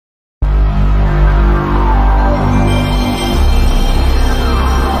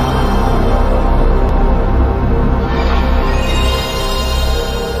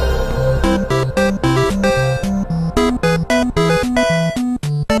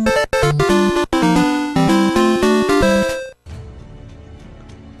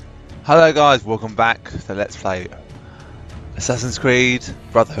Hello guys, welcome back to Let's Play Assassin's Creed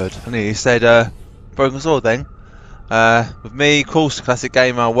Brotherhood. I nearly said Broken Sword then. With me, Course Classic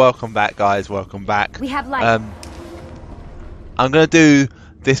Gamer, welcome back guys, welcome back. We have light. I'm going to do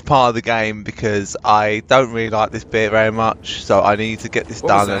this part of the game because I don't really like this bit very much, so I need to get this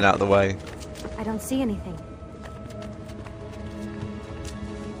done and out of the way. I don't see anything.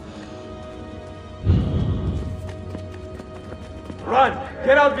 Run!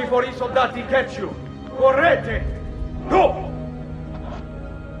 Get out before I soldati catch you! Correte! Go!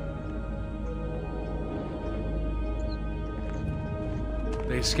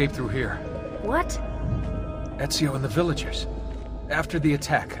 They escaped through here. What? Ezio and the villagers. After the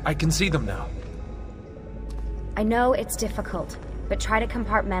attack, I can see them now. I know it's difficult, but try to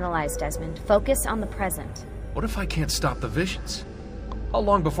compartmentalize, Desmond. Focus on the present. What if I can't stop the visions? How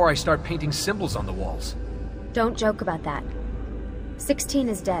long before I start painting symbols on the walls? Don't joke about that. 16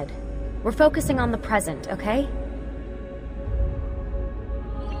 is dead. We're focusing on the present, okay?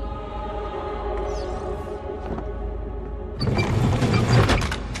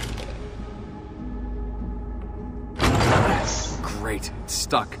 Great, it's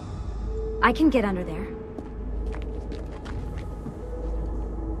stuck. I can get under there.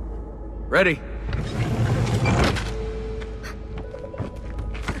 Ready.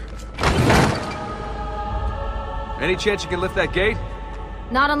 Any chance you can lift that gate?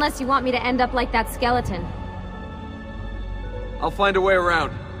 Not unless you want me to end up like that skeleton. I'll find a way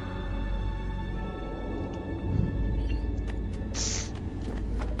around.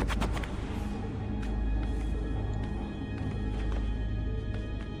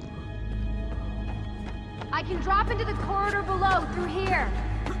 I can drop into the corridor below, through here.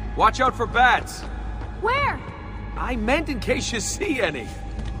 Watch out for bats. Where? I meant in case you see any.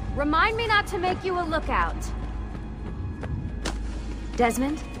 Remind me not to make you a lookout.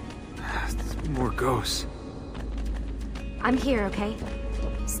 Desmond? More ghosts. I'm here, okay?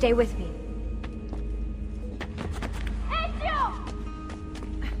 Stay with me. Ezio!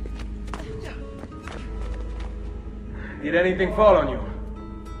 Did anything fall on you?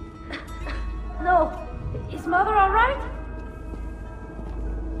 No. Is Mother all right?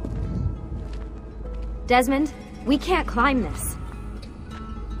 Desmond, we can't climb this.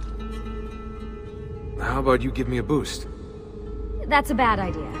 How about you give me a boost? That's a bad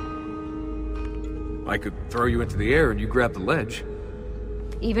idea. I could throw you into the air and you grab the ledge.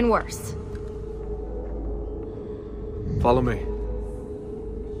 Even worse. Follow me.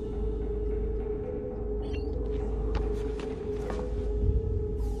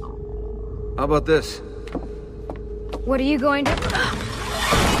 How about this? What are you going to...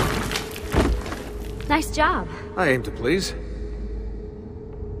 Nice job. I aim to please.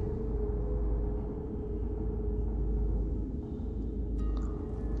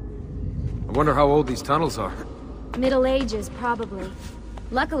 I wonder how old these tunnels are. Middle Ages, probably.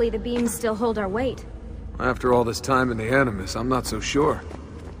 Luckily, the beams still hold our weight. After all this time in the Animus, I'm not so sure.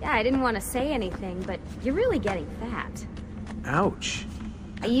 Yeah, I didn't want to say anything, but you're really getting fat. Ouch.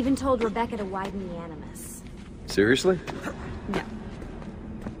 I even told Rebecca to widen the Animus. Seriously? No.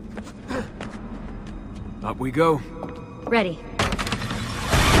 Up we go. Ready.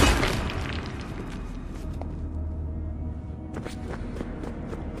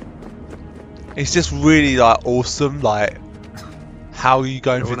 It's just really like awesome, like how are you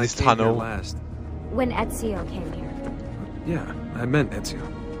going through this tunnel? Last. When Ezio came here. Yeah, I meant Ezio.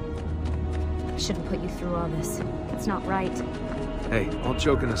 I shouldn't put you through all this. It's not right. Hey, all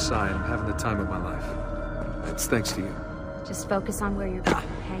joking aside, I'm having the time of my life. It's thanks to you. Just focus on where you're going,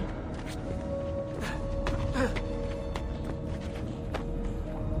 okay?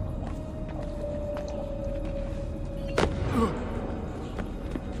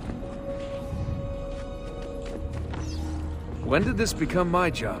 When did this become my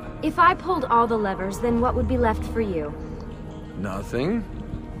job? If I pulled all the levers, then what would be left for you? Nothing.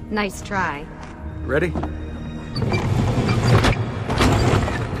 Nice try. Ready?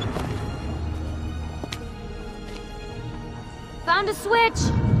 Found a switch!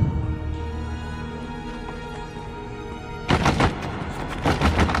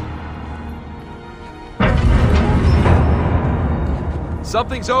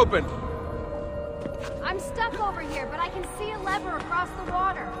 Something's open! I'm stuck over here, but I can see a lever across the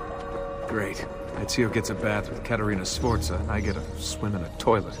water. Great. Ezio gets a bath with Caterina Sforza, and I get a swim in a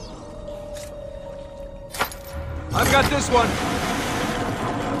toilet. I've got this one!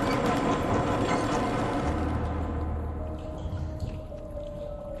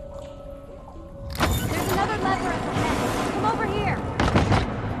 There's another lever at the head. Come over here.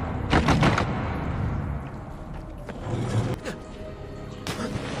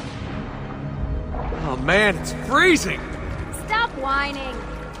 man, it's freezing! Stop whining.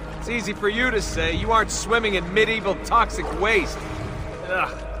 It's easy for you to say. You aren't swimming in medieval toxic waste.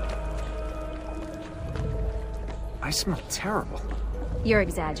 Ugh. I smell terrible. You're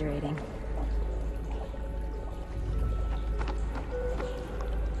exaggerating.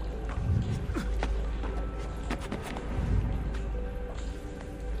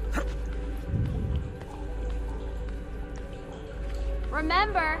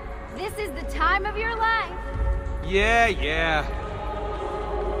 Remember, this is the time of your life. Yeah.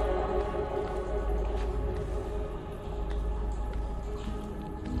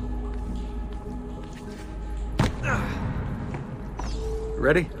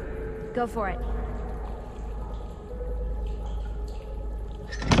 Ready? Go for it.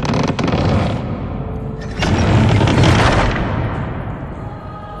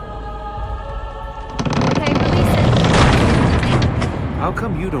 Okay, release it. How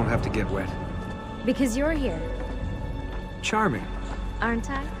come you don't have to get wet? Because you're here, Charming. aren't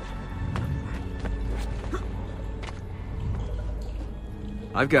I?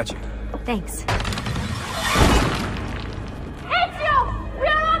 I've got you. Thanks. Ezio! We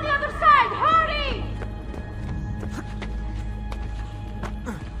are on the other side! Hurry!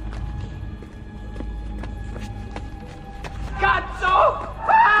 Cazzo!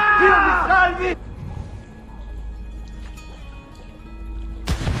 Dio mi salvi!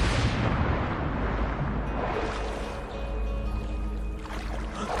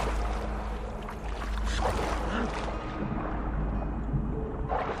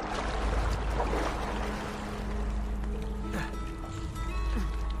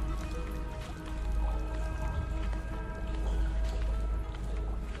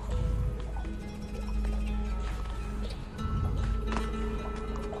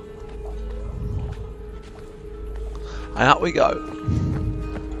 And out we go.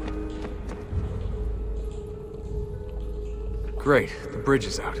 Great, the bridge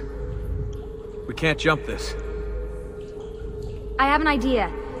is out. We can't jump this. I have an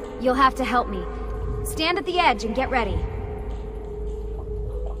idea. You'll have to help me. Stand at the edge and get ready.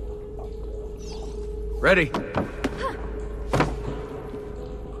 Ready?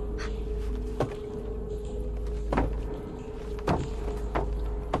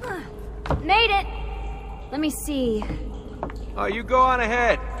 Made it! Let me see. Oh, you go on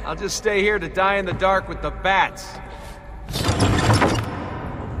ahead. I'll just stay here to die in the dark with the bats.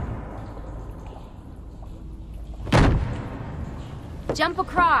 Jump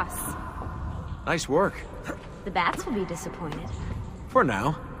across. Nice work. The bats will be disappointed. For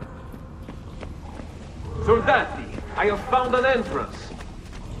now. Soldati, I have found an entrance.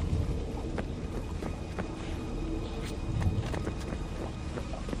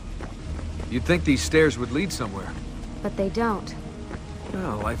 You'd think these stairs would lead somewhere. But they don't.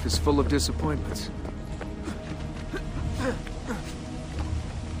 Well, life is full of disappointments.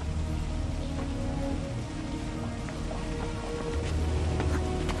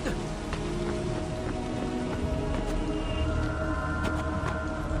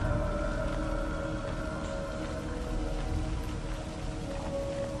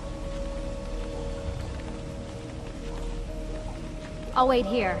 I'll wait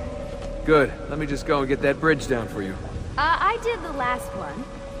here. Good. Let me just go and get that bridge down for you. I did the last one.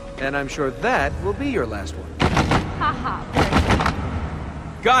 And I'm sure that will be your last one. Haha.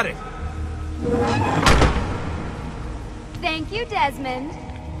 Got it! Thank you, Desmond.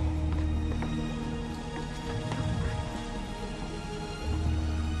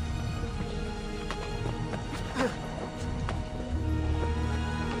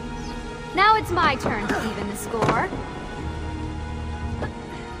 Now it's my turn to even the score.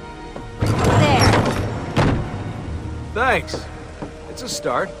 There. Thanks. It's a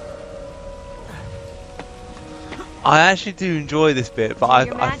start. I actually do enjoy this bit, but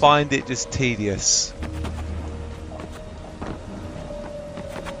Your I magic. find it just tedious.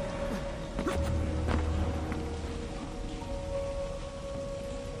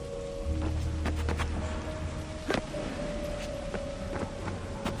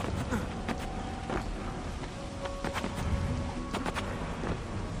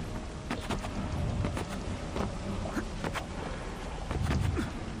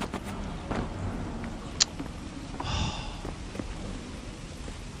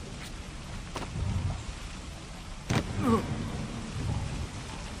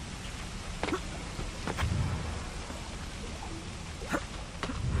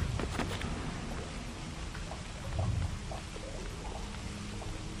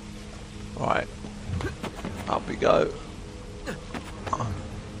 Right, up we go.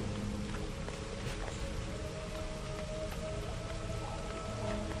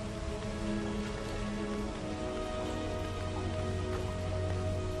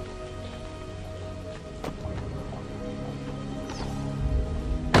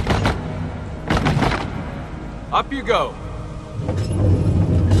 Up you go.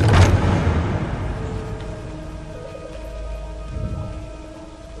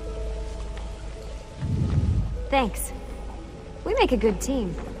 Thanks. We make a good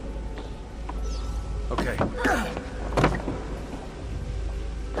team. Okay.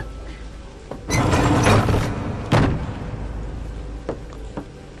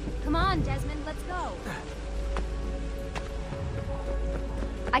 Come on, Desmond, let's go.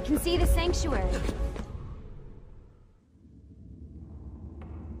 I can see the sanctuary.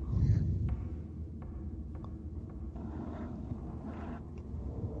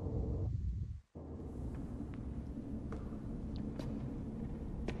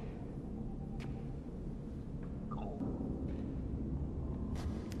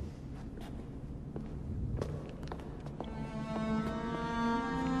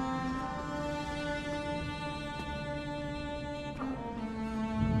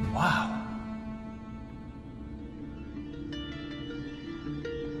 Wow.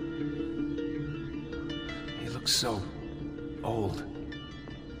 He looks so old.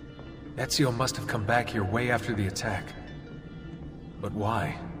 Ezio must have come back here way after the attack. But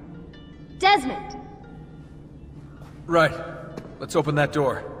why? Desmond! Right. Let's open that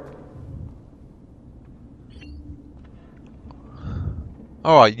door.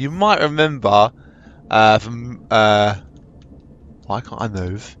 Alright, you might remember from why can't I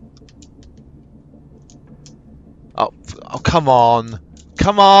move? Oh, come on.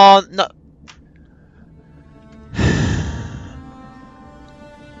 Come on! No.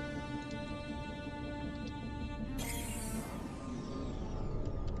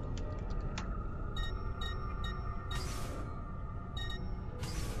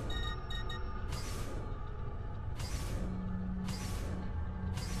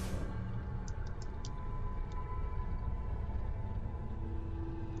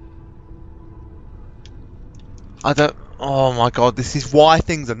 I don't... Oh my god, this is why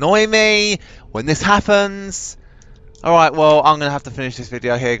things annoy me when this happens. Alright, well, I'm going to have to finish this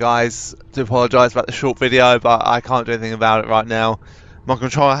video here, guys. Do apologise about the short video, but I can't do anything about it right now. My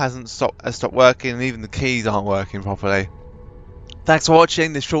controller has stopped working, and even the keys aren't working properly. Thanks for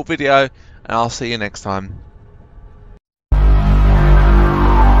watching this short video, and I'll see you next time.